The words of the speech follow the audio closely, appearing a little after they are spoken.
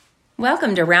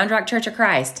Welcome to Round Rock Church of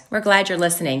Christ. We're glad you're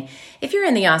listening. If you're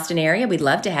in the Austin area, we'd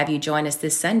love to have you join us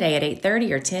this Sunday at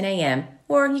 8:30 or 10 a.m.,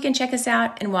 or you can check us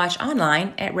out and watch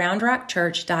online at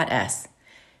roundrockchurch.us.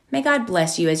 May God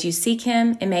bless you as you seek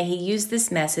Him, and may He use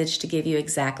this message to give you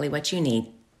exactly what you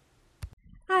need.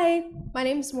 Hi, my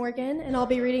name is Morgan, and I'll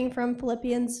be reading from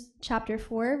Philippians chapter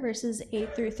 4, verses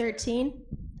 8 through 13.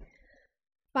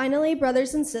 Finally,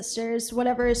 brothers and sisters,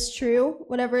 whatever is true,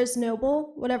 whatever is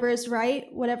noble, whatever is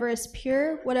right, whatever is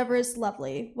pure, whatever is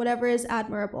lovely, whatever is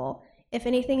admirable, if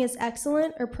anything is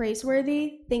excellent or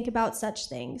praiseworthy, think about such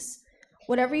things.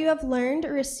 Whatever you have learned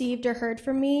or received or heard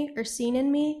from me or seen in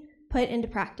me, put into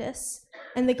practice,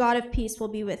 and the God of peace will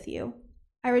be with you.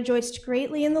 I rejoiced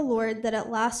greatly in the Lord that at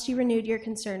last you renewed your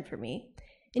concern for me.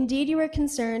 Indeed, you were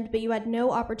concerned, but you had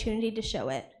no opportunity to show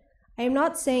it. I am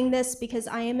not saying this because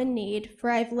I am in need,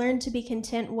 for I have learned to be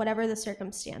content whatever the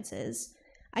circumstances.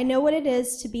 I know what it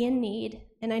is to be in need,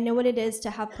 and I know what it is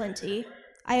to have plenty.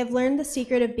 I have learned the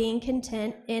secret of being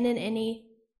content in any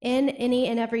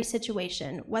and every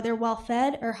situation, whether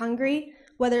well-fed or hungry,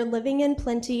 whether living in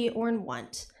plenty or in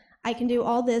want. I can do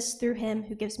all this through Him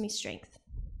who gives me strength.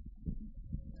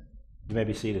 You may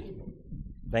be seated.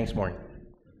 Thanks, Maureen.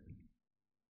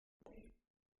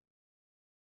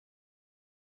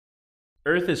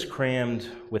 Earth is crammed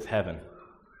with heaven,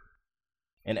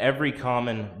 and every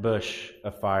common bush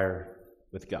afire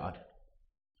with God.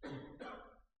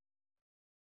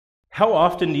 How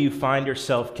often do you find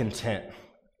yourself content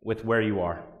with where you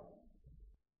are?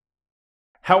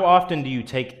 How often do you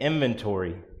take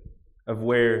inventory of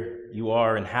where you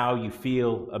are and how you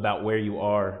feel about where you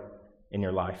are in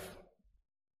your life?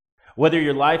 Whether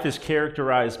your life is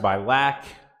characterized by lack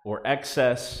or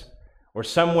excess or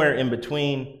somewhere in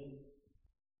between,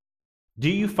 do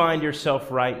you find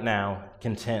yourself right now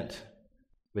content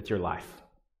with your life?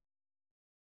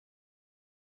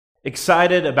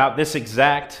 Excited about this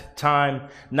exact time,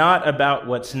 not about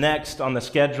what's next on the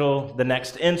schedule, the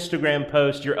next Instagram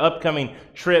post, your upcoming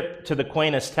trip to the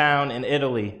quaintest town in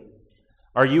Italy.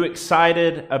 Are you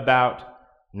excited about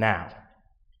now?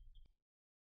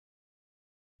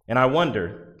 And I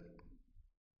wonder,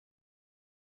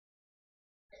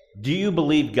 do you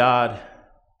believe God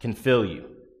can fill you?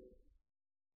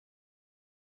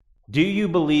 Do you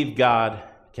believe God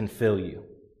can fill you?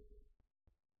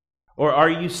 Or are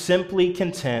you simply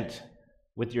content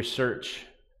with your search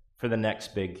for the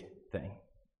next big thing?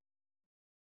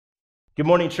 Good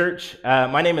morning, church.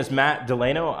 My name is Matt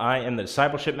Delano. I am the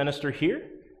discipleship minister here.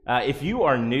 If you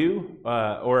are new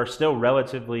or are still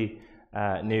relatively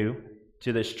new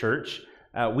to this church,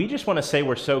 we just want to say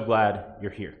we're so glad you're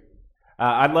here.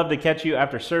 I'd love to catch you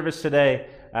after service today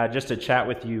just to chat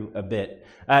with you a bit.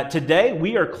 Today,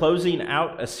 we are closing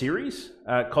out a series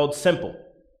called Simple: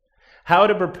 How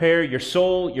to Prepare Your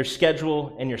Soul, Your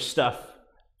Schedule, and Your Stuff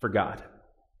for God.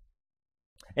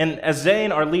 And as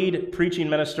Zane, our lead preaching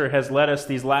minister, has led us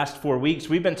these last 4 weeks,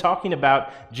 we've been talking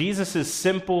about Jesus'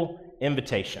 simple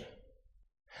invitation.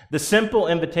 The simple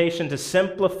invitation to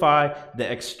simplify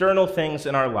the external things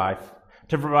in our life,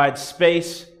 to provide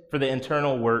space for the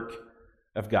internal work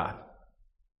of God.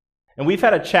 And we've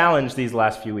had a challenge these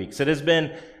last few weeks. It has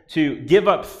been to give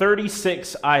up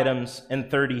 36 items in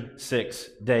 36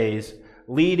 days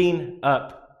leading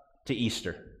up to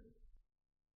Easter.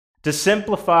 To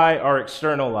simplify our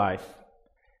external life.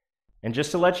 And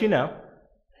just to let you know,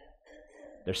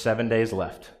 there's 7 days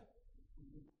left.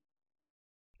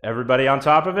 Everybody on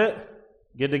top of it?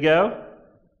 Good to go?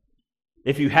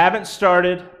 If you haven't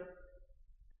started,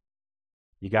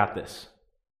 you got this.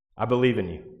 I believe in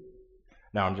you.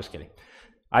 No, I'm just kidding.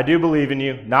 I do believe in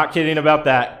you. Not kidding about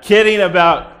that. Kidding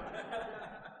about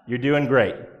you're doing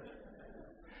great.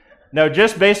 No,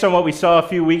 just based on what we saw a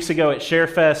few weeks ago at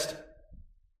ShareFest,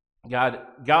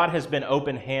 God has been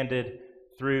open-handed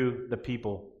through the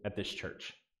people at this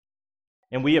church.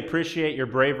 And we appreciate your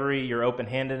bravery, your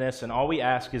open-handedness, and all we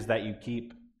ask is that you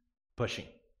keep pushing.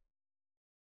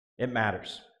 It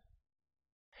matters.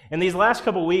 In these last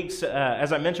couple weeks,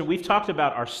 as I mentioned, we've talked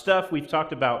about our stuff. We've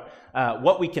talked about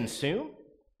what we consume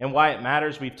and why it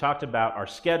matters. We've talked about our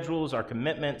schedules, our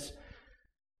commitments.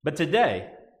 But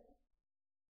today,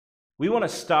 we want to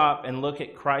stop and look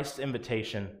at Christ's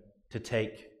invitation to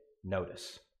take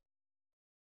notice.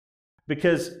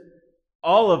 Because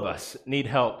all of us need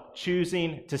help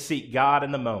choosing to seek God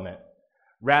in the moment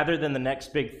rather than the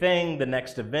next big thing, the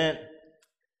next event,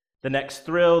 the next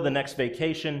thrill, the next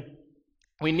vacation.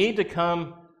 We need to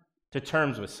come to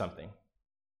terms with something.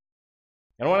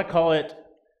 And I want to call it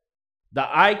the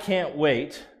I can't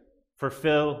wait for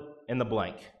fill in the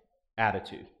blank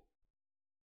attitude.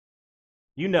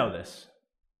 You know this.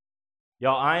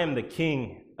 Y'all, I am the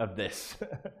king of this.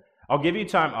 I'll give you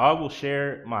time. I will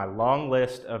share my long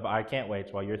list of I can't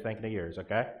waits while you're thinking of yours,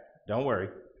 okay? Don't worry.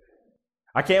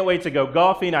 I can't wait to go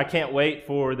golfing. I can't wait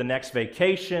for the next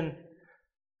vacation.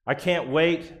 I can't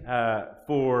wait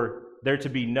for there to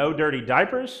be no dirty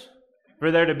diapers, for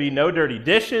there to be no dirty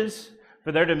dishes,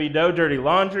 for there to be no dirty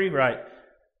laundry, right?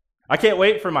 I can't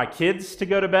wait for my kids to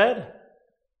go to bed.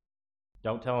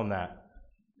 Don't tell them that.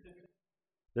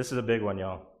 This is a big one,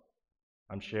 y'all.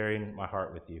 I'm sharing my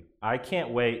heart with you. I can't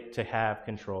wait to have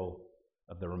control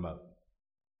of the remote.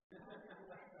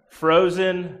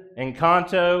 Frozen,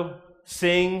 Encanto,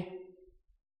 Sing,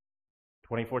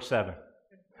 24/7.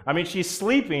 I mean, she's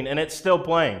sleeping and it's still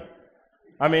playing.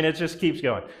 I mean, it just keeps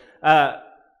going.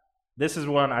 This is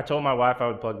one, I told my wife I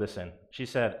would plug this in. She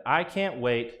said, I can't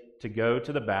wait to go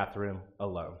to the bathroom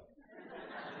alone.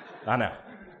 I know.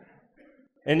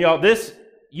 And y'all,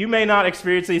 you may not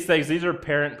experience these things. These are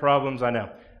parent problems, I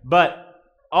know. But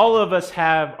all of us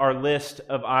have our list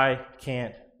of I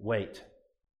can't wait.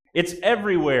 It's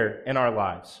everywhere in our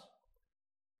lives.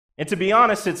 And to be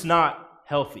honest, it's not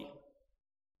healthy.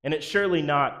 And it's surely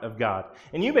not of God.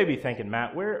 And you may be thinking,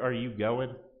 Matt, where are you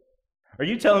going? Are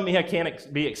you telling me I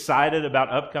can't be excited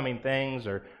about upcoming things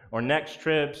or next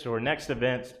trips or next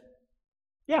events?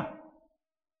 Yeah,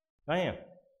 I am.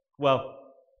 Well,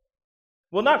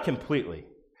 not completely.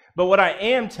 But what I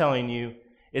am telling you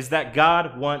is that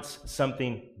God wants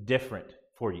something different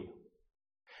for you.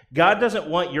 God doesn't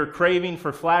want your craving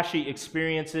for flashy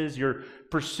experiences, your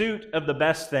pursuit of the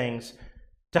best things,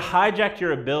 to hijack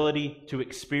your ability to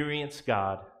experience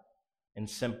God in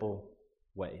simple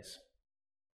ways.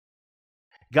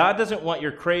 God doesn't want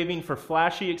your craving for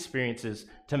flashy experiences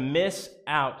to miss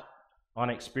out on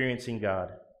experiencing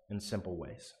God in simple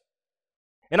ways.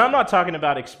 And I'm not talking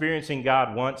about experiencing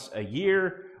God once a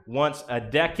year, once a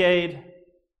decade.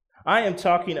 I am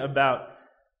talking about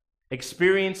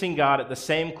experiencing God at the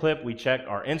same clip we check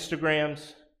our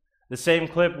Instagrams, the same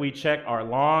clip we check our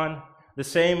lawn, the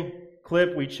same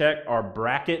clip we check our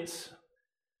brackets,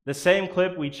 the same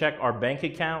clip we check our bank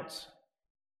accounts.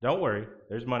 Don't worry,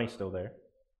 there's money still there.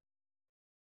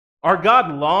 Our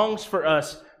God longs for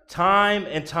us time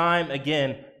and time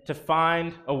again to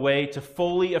find a way to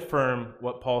fully affirm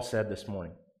what Paul said this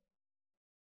morning.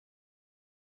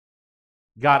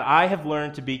 God, I have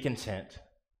learned to be content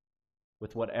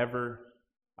with whatever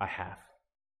I have.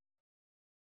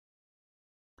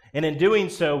 And in doing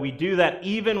so, we do that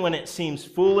even when it seems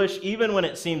foolish, even when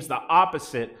it seems the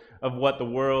opposite of what the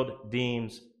world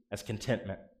deems as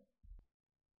contentment.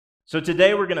 So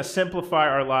today we're going to simplify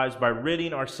our lives by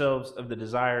ridding ourselves of the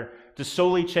desire to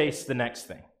solely chase the next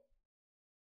thing.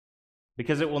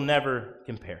 Because it will never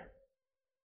compare.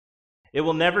 It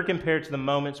will never compare to the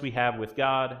moments we have with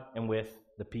God and with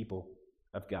the people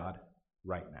of God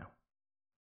right now.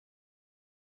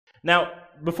 Now,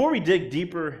 before we dig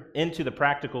deeper into the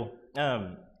practical,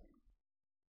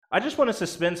 I just want us to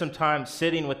spend some time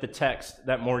sitting with the text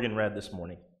that Morgan read this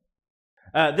morning.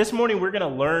 This morning, we're going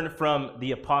to learn from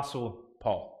the Apostle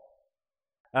Paul.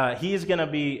 He is going to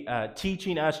be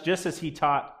teaching us just as he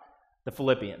taught the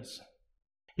Philippians.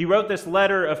 He wrote this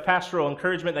letter of pastoral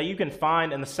encouragement that you can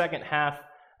find in the second half,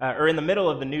 or in the middle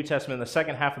of the New Testament, the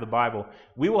second half of the Bible.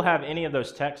 We will have any of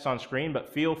those texts on screen,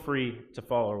 but feel free to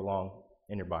follow along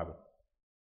in your Bible.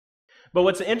 But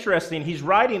what's interesting, he's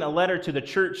writing a letter to the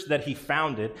church that he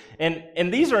founded,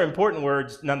 and these are important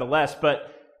words nonetheless,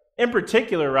 but in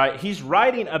particular, right, he's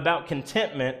writing about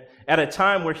contentment at a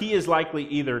time where he is likely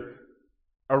either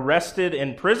arrested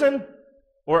in prison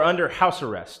or under house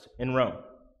arrest in Rome.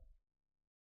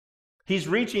 He's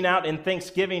reaching out in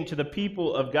thanksgiving to the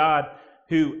people of God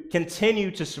who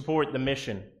continue to support the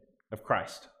mission of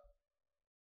Christ.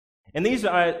 And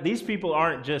these people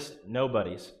aren't just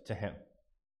nobodies to him.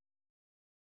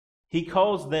 He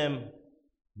calls them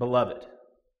beloved.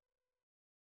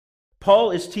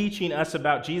 Paul is teaching us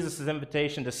about Jesus'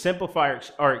 invitation to simplify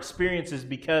our experiences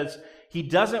because he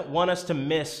doesn't want us to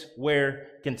miss where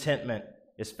contentment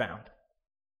is found.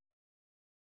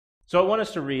 So I want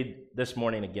us to read this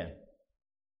morning again.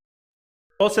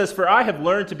 Paul says, "For I have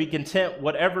learned to be content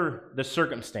whatever the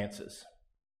circumstances.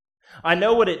 I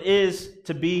know what it is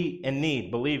to be in need."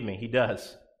 Believe me, he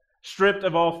does. "Stripped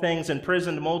of all things,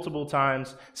 imprisoned multiple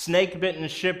times, snake-bitten,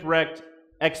 shipwrecked,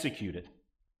 executed.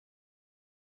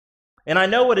 And I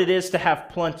know what it is to have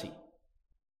plenty.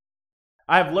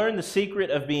 I have learned the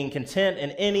secret of being content in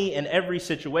any and every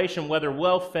situation, whether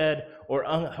well-fed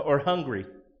or hungry.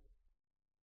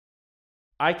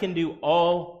 I can do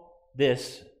all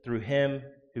this through him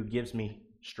who gives me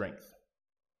strength."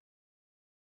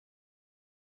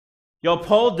 Y'all,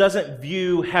 Paul doesn't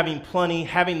view having plenty,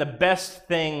 having the best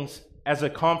things as a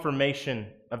confirmation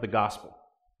of the gospel.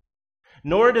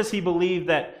 Nor does he believe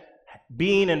that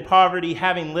being in poverty,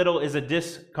 having little, is a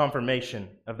disconfirmation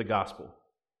of the gospel.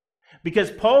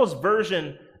 Because Paul's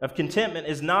version of contentment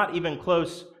is not even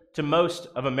close to most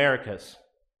of America's.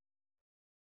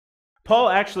 Paul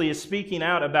actually is speaking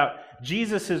out about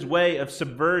Jesus' way of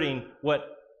subverting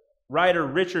what writer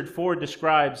Richard Ford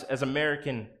describes as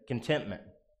American contentment.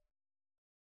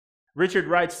 Richard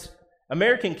writes,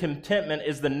 American contentment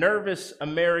is the nervous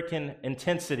American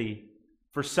intensity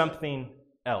for something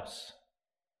else.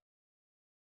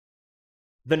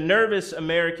 The nervous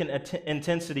American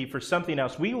intensity for something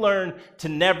else. We learn to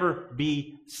never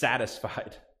be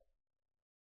satisfied.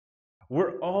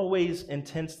 We're always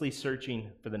intensely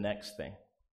searching for the next thing,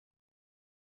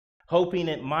 hoping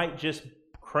it might just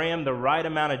cram the right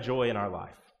amount of joy in our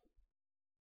life.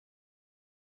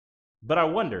 But I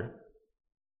wonder,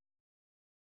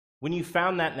 when you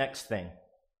found that next thing,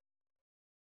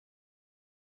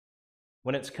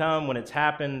 when it's come, when it's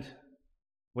happened,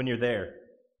 when you're there,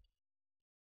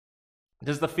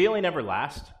 does the feeling ever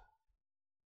last?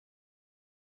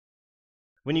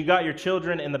 When you got your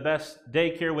children in the best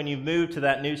daycare, when you've moved to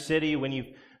that new city, when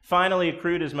you've finally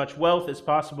accrued as much wealth as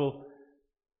possible,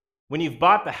 when you've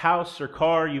bought the house or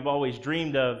car you've always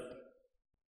dreamed of,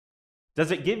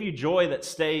 does it give you joy that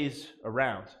stays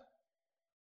around?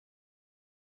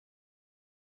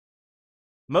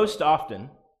 Most often,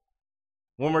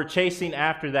 when we're chasing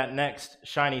after that next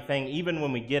shiny thing, even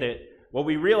when we get it, what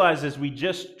we realize is we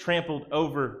just trampled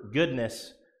over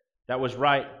goodness that was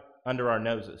right under our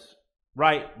noses,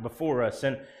 right before us.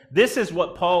 And this is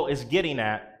what Paul is getting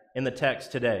at in the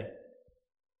text today.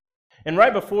 And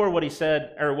right before what he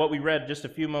said, or what we read just a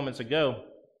few moments ago,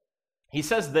 he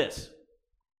says this: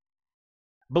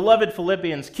 Beloved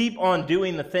Philippians, keep on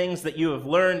doing the things that you have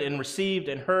learned and received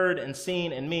and heard and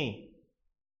seen in me.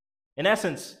 In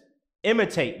essence,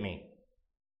 imitate me.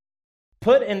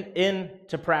 Put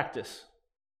into practice,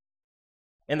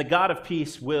 and the God of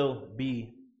peace will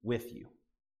be with you.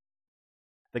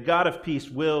 The God of peace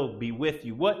will be with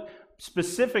you. What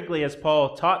specifically has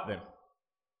Paul taught them?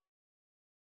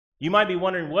 You might be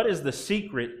wondering, what is the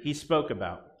secret he spoke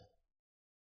about?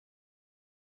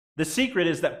 The secret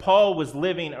is that Paul was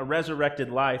living a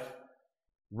resurrected life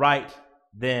right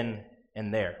then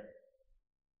and there.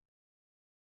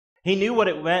 He knew what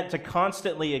it meant to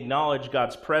constantly acknowledge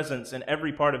God's presence in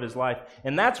every part of his life,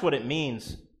 and that's what it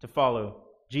means to follow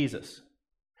Jesus.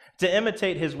 To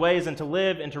imitate his ways and to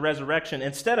live into resurrection.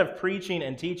 Instead of preaching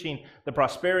and teaching the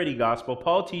prosperity gospel,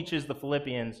 Paul teaches the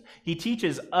Philippians, he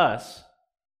teaches us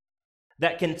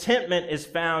that contentment is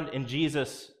found in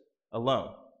Jesus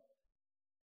alone.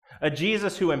 A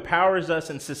Jesus who empowers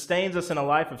us and sustains us in a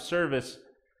life of service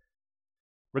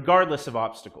regardless of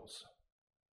obstacles.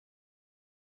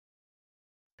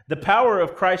 The power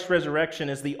of Christ's resurrection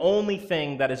is the only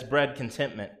thing that has bred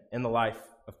contentment in the life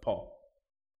of Paul.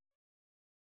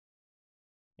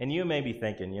 And you may be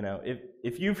thinking,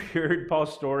 if you've heard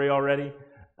Paul's story already,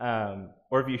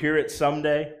 or if you hear it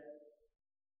someday,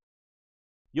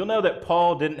 you'll know that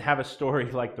Paul didn't have a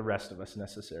story like the rest of us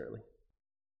necessarily.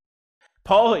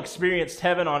 Paul experienced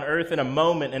heaven on earth in a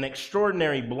moment, an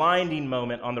extraordinary, blinding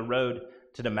moment on the road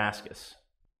to Damascus.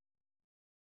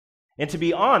 And to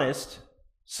be honest,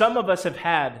 some of us have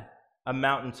had a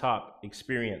mountaintop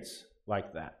experience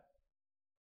like that.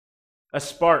 A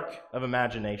spark of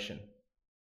imagination.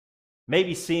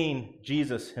 Maybe seeing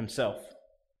Jesus himself.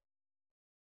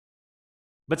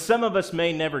 But some of us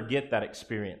may never get that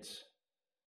experience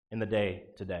in the day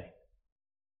to day.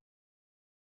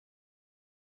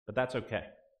 But that's okay.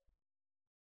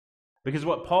 Because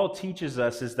what Paul teaches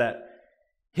us is that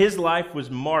his life was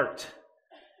marked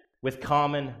with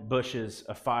common bushes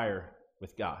of fire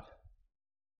with God.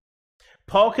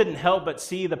 Paul couldn't help but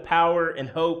see the power and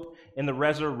hope in the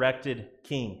resurrected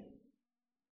King.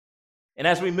 And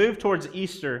as we move towards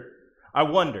Easter, I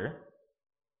wonder,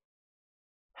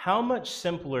 how much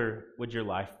simpler would your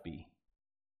life be?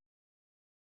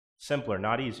 Simpler,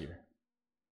 not easier.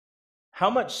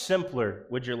 How much simpler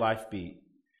would your life be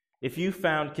if you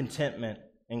found contentment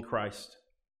in Christ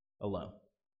alone?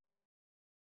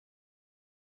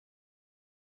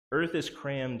 Earth is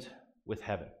crammed with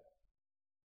heaven.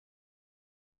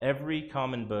 Every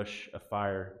common bush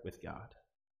afire with God.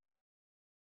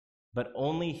 But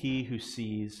only he who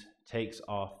sees takes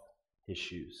off his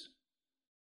shoes.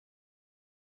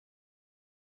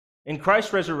 In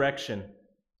Christ's resurrection,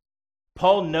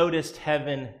 Paul noticed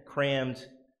heaven crammed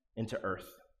into earth.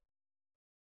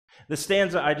 The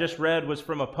stanza I just read was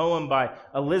from a poem by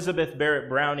Elizabeth Barrett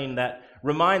Browning that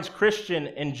reminds Christians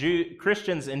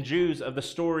and Jews of the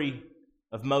story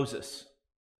of Moses.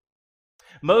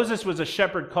 Moses was a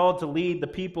shepherd called to lead the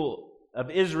people of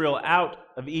Israel out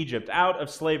of Egypt, out of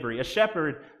slavery, a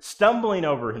shepherd stumbling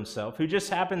over himself who just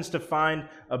happens to find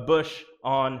a bush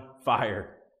on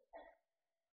fire.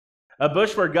 A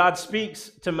bush where God speaks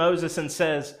to Moses and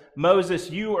says, "Moses,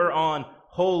 you are on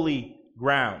holy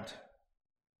ground."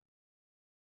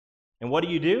 And what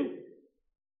do?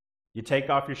 You take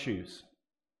off your shoes.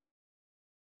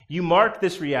 You mark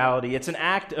this reality. It's an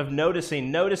act of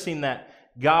noticing that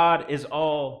God is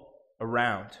all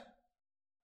around.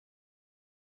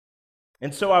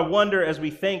 And so I wonder, as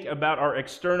we think about our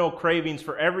external cravings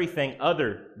for everything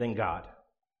other than God,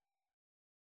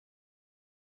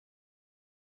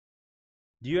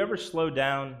 do you ever slow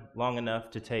down long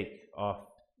enough to take off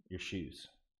your shoes?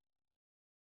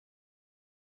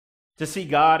 To see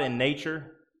God in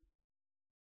nature,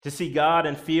 to see God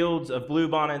in fields of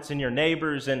bluebonnets in your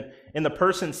neighbors and in the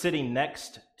person sitting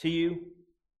next to you,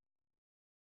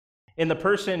 in the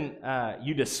person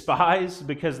you despise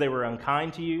because they were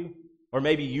unkind to you, or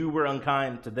maybe you were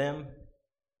unkind to them.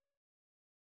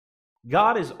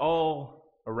 God is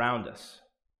all around us,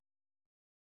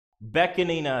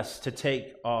 beckoning us to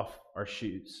take off our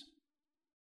shoes.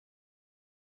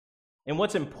 And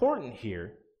what's important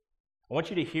here, I want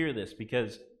you to hear this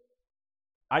because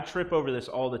I trip over this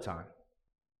all the time.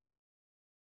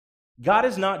 God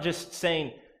is not just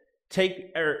saying,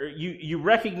 you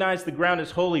recognize the ground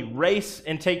is holy, race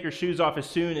and take your shoes off as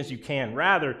soon as you can.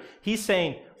 Rather, he's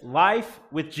saying life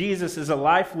with Jesus is a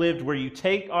life lived where you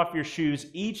take off your shoes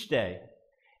each day,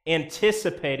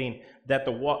 anticipating that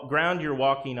the ground you're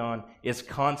walking on is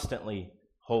constantly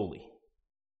holy.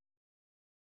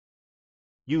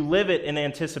 You live it in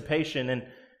anticipation, and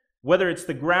whether it's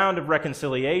the ground of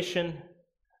reconciliation,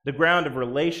 the ground of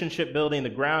relationship building, the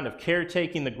ground of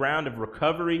caretaking, the ground of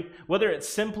recovery, whether it's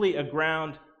simply a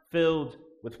ground filled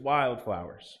with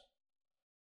wildflowers.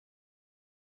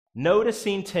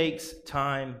 Noticing takes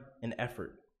time and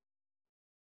effort.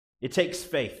 It takes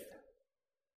faith.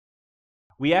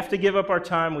 We have to give up our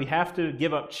time. We have to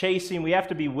give up chasing. We have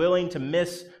to be willing to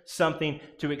miss something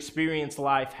to experience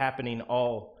life happening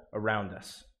all around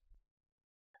us.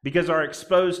 Because our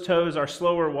exposed toes, our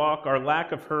slower walk, our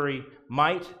lack of hurry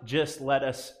might just let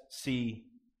us see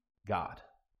God.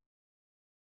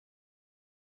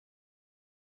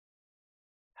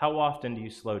 How often do you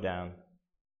slow down,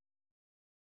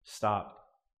 stop,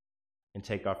 and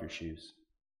take off your shoes?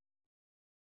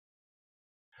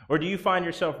 Or do you find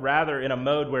yourself rather in a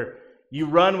mode where you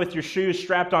run with your shoes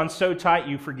strapped on so tight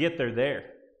you forget they're there?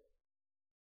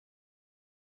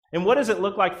 And what does it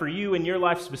look like for you in your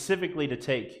life specifically to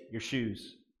take your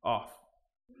shoes off?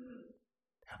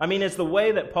 I mean, is the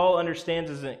way that Paul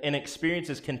understands and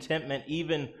experiences contentment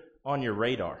even on your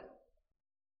radar?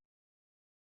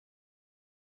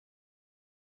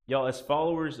 Y'all, as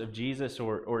followers of Jesus,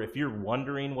 or if you're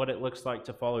wondering what it looks like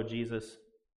to follow Jesus,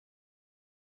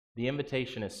 the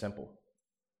invitation is simple.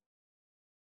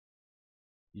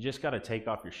 You just got to take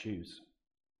off your shoes.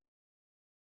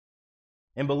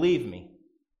 And believe me,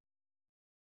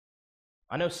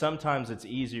 I know sometimes it's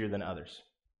easier than others.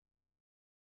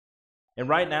 And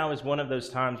right now is one of those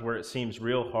times where it seems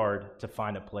real hard to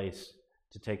find a place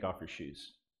to take off your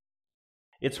shoes.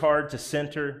 It's hard to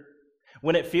center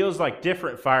when it feels like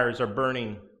different fires are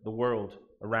burning the world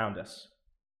around us.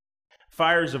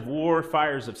 Fires of war,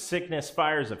 fires of sickness,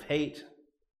 fires of hate.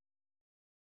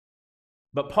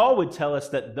 But Paul would tell us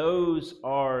that those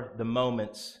are the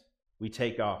moments we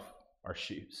take off our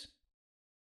shoes.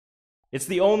 It's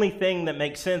the only thing that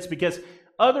makes sense, because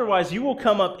otherwise you will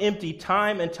come up empty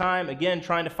time and time again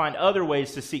trying to find other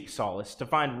ways to seek solace, to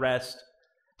find rest,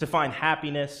 to find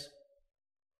happiness.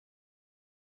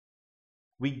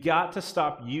 We got to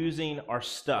stop using our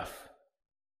stuff,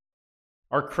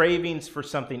 our cravings for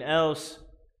something else,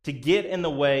 to get in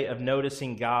the way of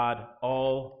noticing God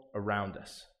all around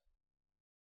us.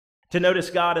 To notice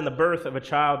God in the birth of a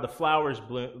child, the flowers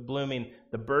blooming,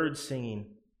 the birds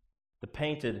singing, the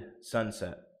painted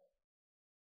sunset.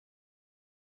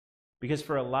 Because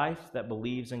for a life that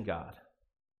believes in God,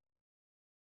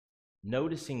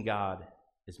 noticing God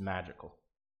is magical.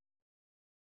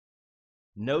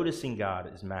 Noticing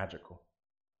God is magical.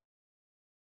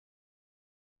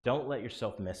 Don't let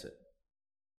yourself miss it.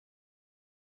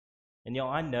 And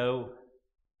y'all, I know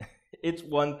it's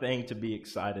one thing to be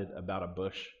excited about a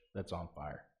bush that's on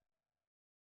fire.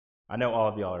 I know all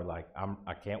of y'all are like,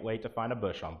 I can't wait to find a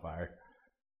bush on fire.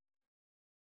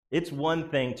 It's one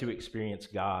thing to experience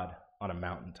God on a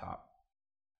mountaintop.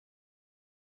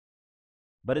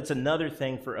 But it's another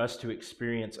thing for us to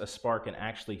experience a spark and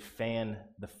actually fan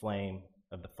the flame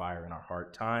of the fire in our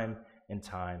heart time and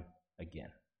time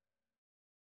again.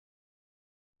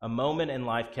 A moment in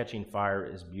life catching fire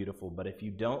is beautiful, but if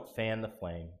you don't fan the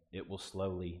flame, it will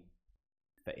slowly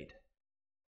fade.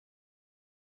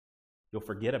 You'll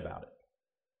forget about it.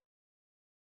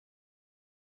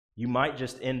 You might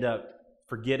just end up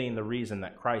forgetting the reason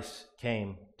that Christ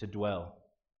came to dwell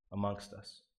amongst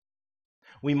us.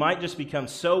 We might just become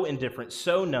so indifferent,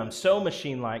 so numb, so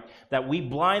machine-like that we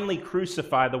blindly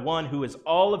crucify the one who is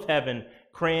all of heaven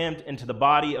crammed into the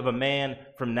body of a man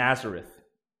from Nazareth.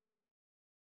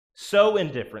 So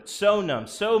indifferent, so numb,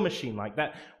 so machine-like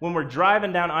that when we're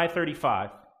driving down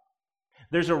I-35,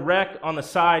 there's a wreck on the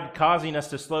side causing us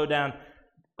to slow down,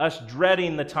 us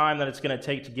dreading the time that it's going to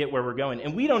take to get where we're going.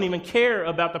 And we don't even care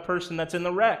about the person that's in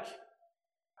the wreck.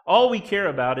 All we care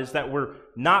about is that we're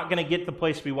not going to get the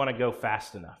place we want to go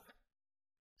fast enough.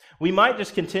 We might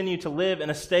just continue to live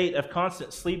in a state of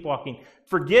constant sleepwalking,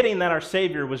 forgetting that our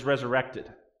Savior was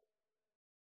resurrected.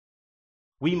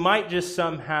 We might just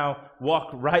somehow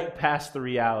walk right past the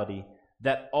reality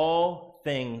that all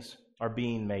things are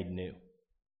being made new.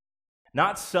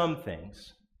 Not some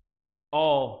things,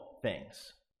 all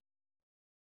things.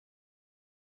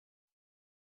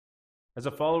 As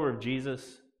a follower of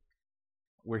Jesus,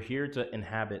 we're here to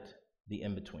inhabit the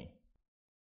in-between.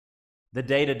 The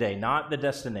day-to-day, not the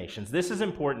destinations. This is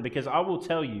important because I will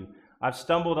tell you, I've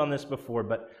stumbled on this before,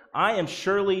 but I am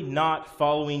surely not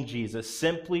following Jesus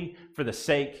simply for the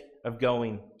sake of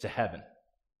going to heaven.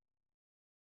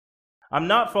 I'm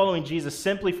not following Jesus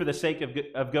simply for the sake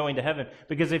of going to heaven,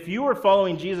 because if you are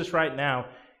following Jesus right now,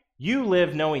 you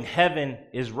live knowing heaven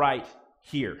is right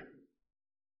here.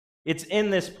 It's in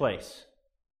this place.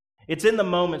 It's in the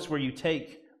moments where you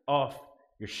take off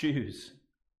your shoes.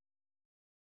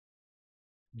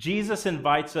 Jesus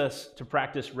invites us to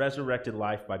practice resurrected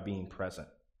life by being present.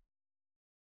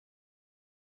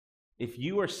 If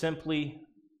you are simply,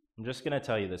 I'm just going to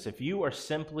tell you this, if you are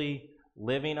simply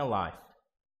living a life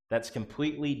that's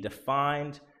completely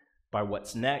defined by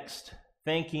what's next,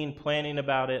 thinking, planning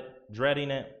about it,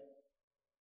 dreading it,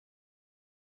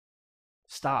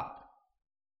 stop.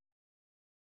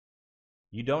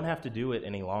 You don't have to do it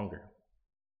any longer.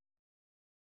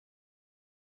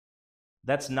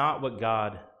 That's not what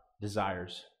God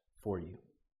desires for you.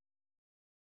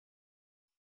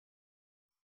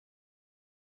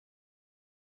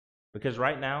 Because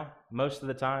right now, most of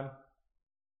the time,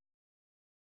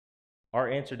 our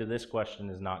answer to this question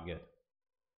is not good.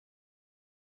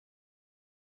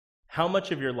 How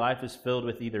much of your life is filled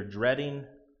with either dreading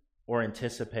or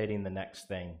anticipating the next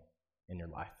thing in your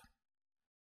life?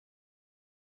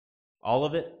 All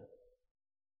of it?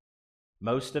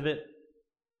 Most of it?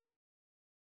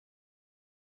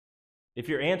 If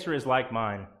your answer is like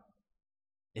mine,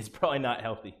 it's probably not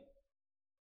healthy.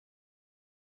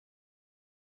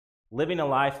 Living a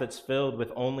life that's filled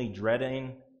with only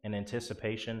dreading and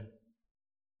anticipation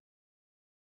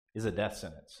is a death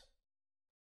sentence.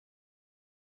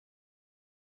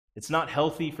 It's not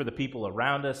healthy for the people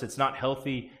around us. It's not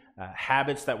healthy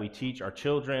habits that we teach our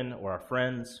children or our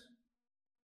friends.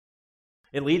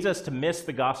 It leads us to miss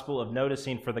the gospel of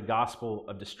noticing for the gospel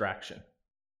of distraction.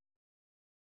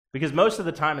 Because most of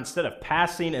the time, instead of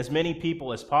passing as many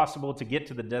people as possible to get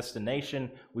to the destination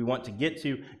we want to get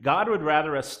to, God would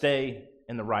rather us stay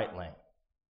in the right lane.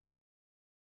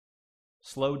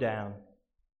 Slow down,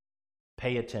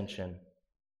 pay attention,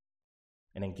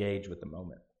 and engage with the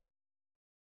moment.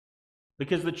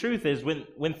 Because the truth is,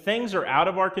 when things are out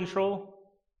of our control,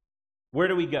 where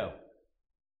do we go?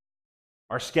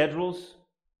 Our schedules?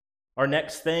 Our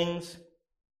next things?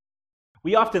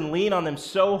 We often lean on them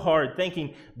so hard,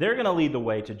 thinking they're going to lead the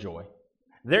way to joy.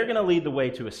 They're going to lead the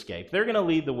way to escape. They're going to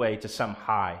lead the way to some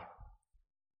high.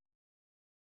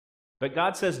 But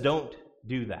God says, don't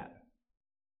do that.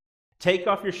 Take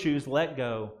off your shoes, let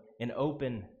go, and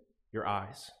open your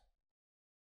eyes.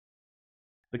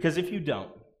 Because if you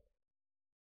don't,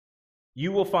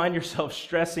 you will find yourself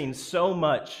stressing so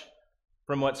much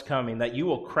from what's coming that you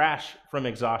will crash from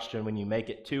exhaustion when you make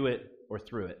it to it or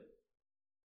through it.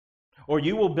 Or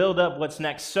you will build up what's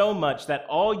next so much that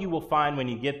all you will find when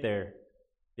you get there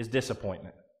is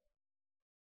disappointment.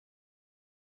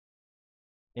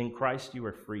 In Christ, you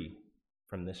are free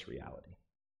from this reality.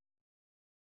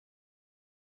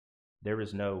 There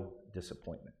is no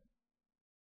disappointment.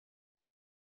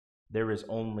 There is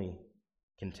only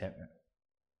contentment.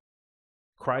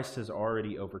 Christ has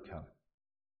already overcome.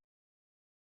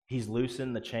 He's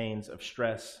loosened the chains of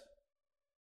stress.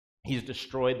 He's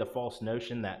destroyed the false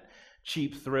notion that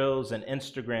cheap thrills and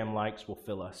Instagram likes will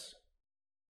fill us.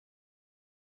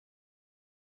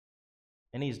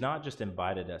 And he's not just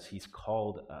invited us, he's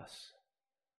called us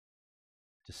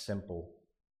to simple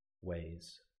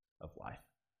ways of life.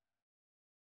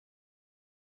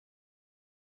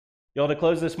 Y'all, to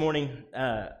close this morning,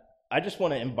 I just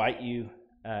want to invite you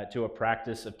to a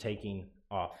practice of taking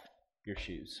off your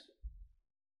shoes.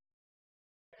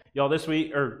 Y'all, this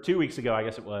week, or 2 weeks ago, I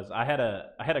guess it was, I had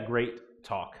a great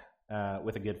talk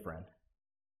with a good friend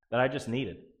that I just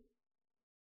needed.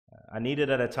 I needed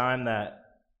at a time that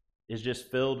is just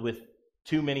filled with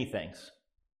too many things.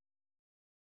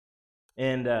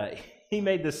 And he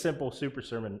made this sermon super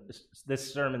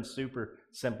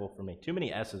simple for me. Too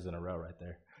many S's in a row right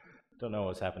there. Don't know what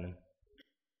was happening.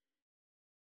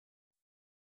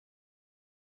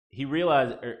 He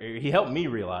helped me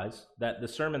realize that the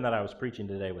sermon that I was preaching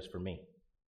today was for me.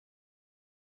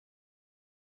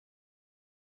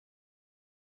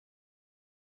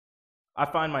 I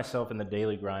find myself in the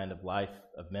daily grind of life,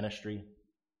 of ministry,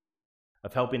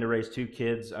 of helping to raise 2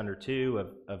 kids under 2,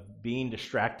 of being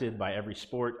distracted by every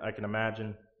sport I can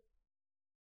imagine,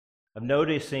 of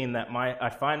noticing that I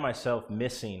find myself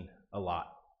missing a lot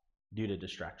due to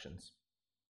distractions.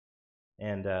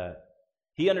 And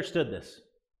he understood this.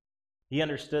 He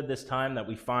understood this time that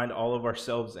we find all of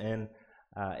ourselves in,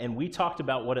 and we talked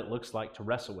about what it looks like to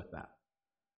wrestle with that.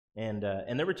 And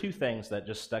there were 2 things that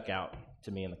just stuck out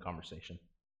to me in the conversation.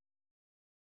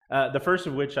 The first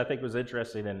of which I think was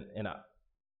interesting and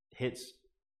hits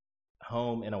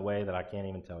home in a way that I can't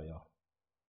even tell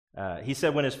y'all. He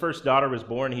said when his first daughter was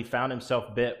born, he found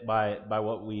himself bit by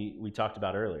what we talked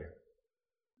about earlier.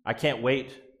 I can't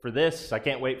wait for this. I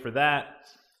can't wait for that.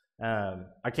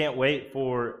 I can't wait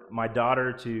for my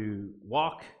daughter to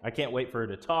walk. I can't wait for her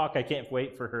to talk. I can't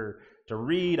wait for her to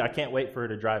read. I can't wait for her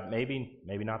to drive. Maybe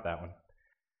not that one.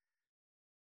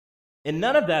 And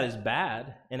none of that is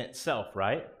bad in itself,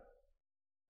 right?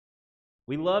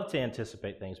 We love to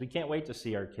anticipate things. We can't wait to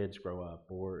see our kids grow up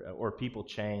or people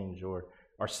change or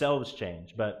ourselves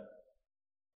change. But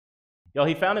y'all,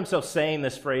 he found himself saying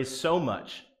this phrase so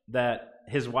much that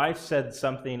his wife said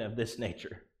something of this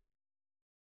nature.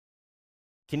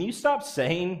 Can you stop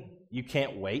saying you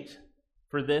can't wait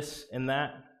for this and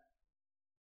that?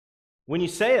 When you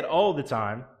say it all the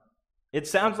time, it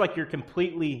sounds like you're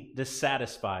completely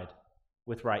dissatisfied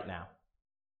with right now.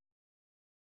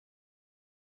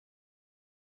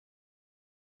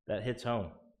 That hits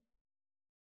home.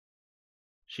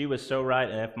 She was so right,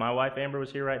 and if my wife Amber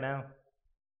was here right now,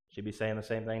 she'd be saying the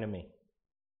same thing to me.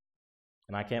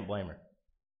 And I can't blame her.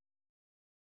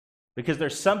 Because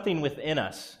there's something within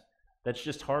us that's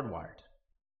just hardwired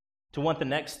to want the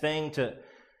next thing, to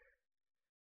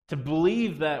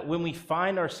believe that when we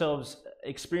find ourselves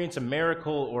experience a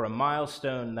miracle or a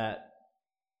milestone, that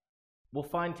we'll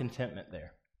find contentment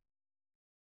there.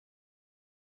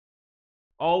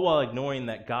 All while ignoring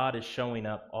that God is showing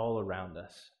up all around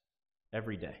us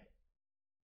every day.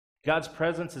 God's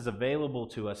presence is available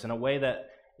to us in a way that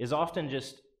is often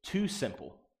just too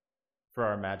simple for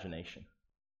our imagination.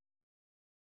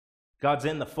 God's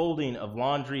in the folding of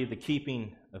laundry, the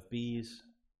keeping of bees,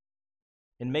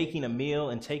 in making a meal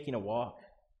and taking a walk,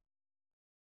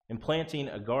 in planting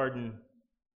a garden,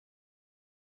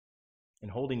 and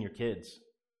holding your kids.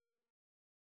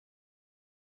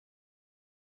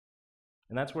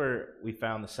 And that's where we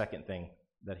found the second thing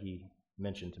that he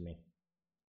mentioned to me.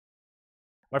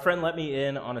 My friend let me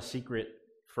in on a secret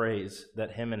phrase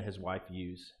that him and his wife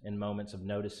use in moments of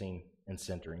noticing and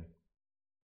centering.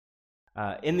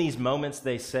 In these moments,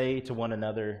 they say to one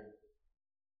another,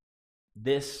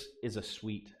 "This is a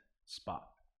sweet spot."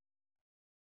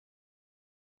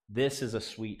 This is a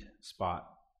sweet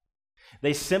spot.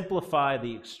 They simplify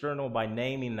the external by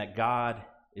naming that God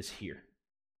is here.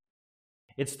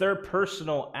 It's their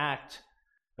personal act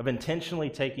of intentionally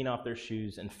taking off their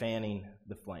shoes and fanning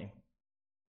the flame.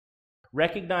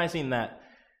 Recognizing that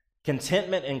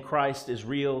contentment in Christ is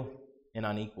real and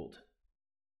unequaled.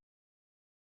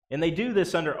 And they do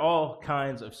this under all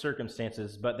kinds of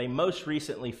circumstances, but they most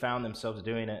recently found themselves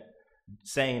doing it,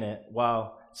 saying it,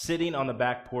 while sitting on the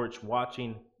back porch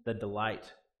watching the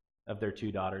delight of their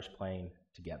 2 daughters playing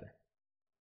together.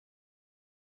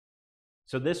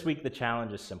 So this week, the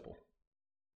challenge is simple.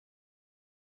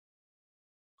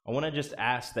 I want to just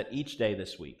ask that each day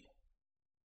this week,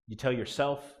 you tell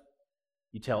yourself,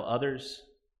 you tell others,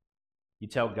 you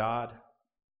tell God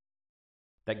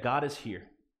that God is here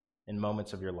in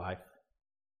moments of your life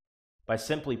by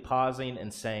simply pausing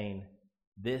and saying,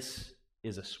 "This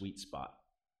is a sweet spot.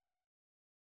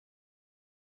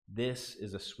 This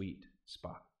is a sweet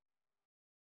spot."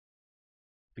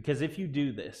 Because if you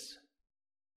do this,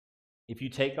 if you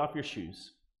take off your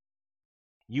shoes,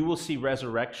 You will see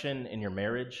resurrection in your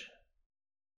marriage,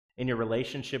 in your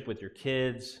relationship with your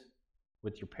kids,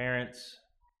 with your parents,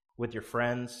 with your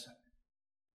friends.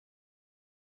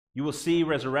 You will see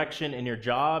resurrection in your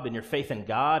job, in your faith in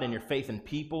God, in your faith in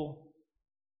people.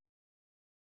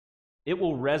 It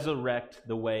will resurrect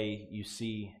the way you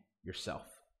see yourself,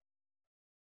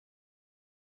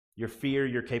 your fear,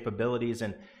 your capabilities,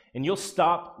 and you'll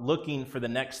stop looking for the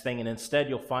next thing, and instead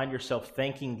you'll find yourself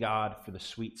thanking God for the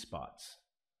sweet spots,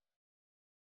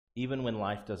 even when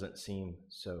life doesn't seem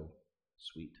so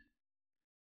sweet.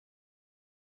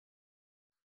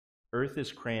 Earth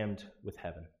is crammed with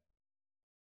heaven,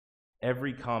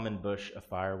 every common bush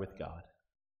afire with God,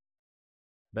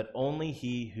 but only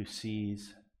he who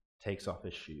sees takes off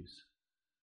his shoes.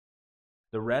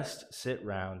 The rest sit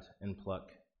round and pluck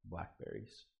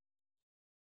blackberries.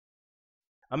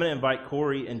 I'm going to invite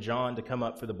Corey and John to come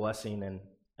up for the blessing, and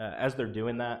as they're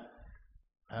doing that,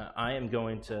 I am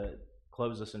going to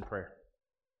close us in prayer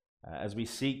as we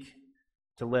seek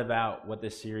to live out what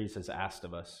this series has asked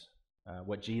of us,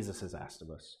 what Jesus has asked of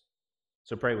us.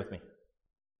 So pray with me.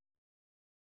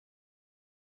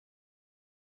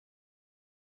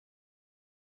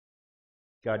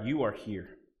 God, you are here.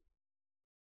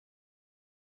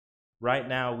 Right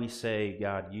now we say,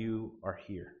 God, you are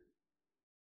here.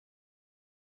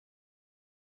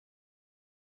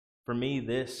 For me,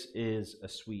 this is a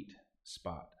sweet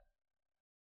spot.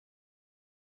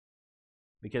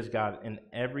 Because, God, in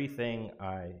everything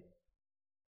I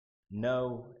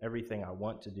know, everything I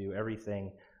want to do,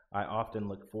 everything I often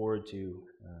look forward to,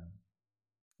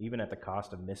 even at the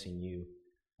cost of missing you,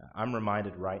 I'm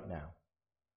reminded right now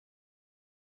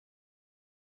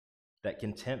that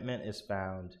contentment is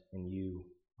found in you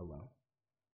alone.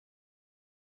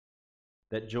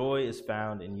 That joy is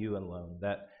found in you alone.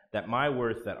 That my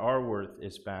worth, that our worth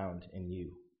is found in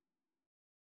you.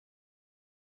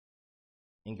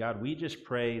 And God, we just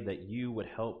pray that you would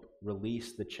help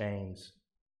release the chains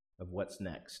of what's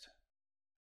next,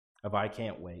 of I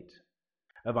can't wait,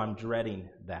 of I'm dreading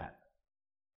that.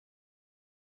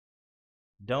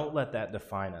 Don't let that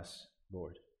define us,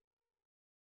 Lord.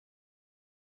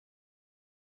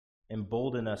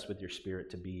 Embolden us with your Spirit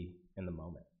to be in the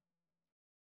moment.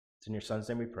 It's in your Son's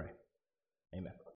name we pray. Amen.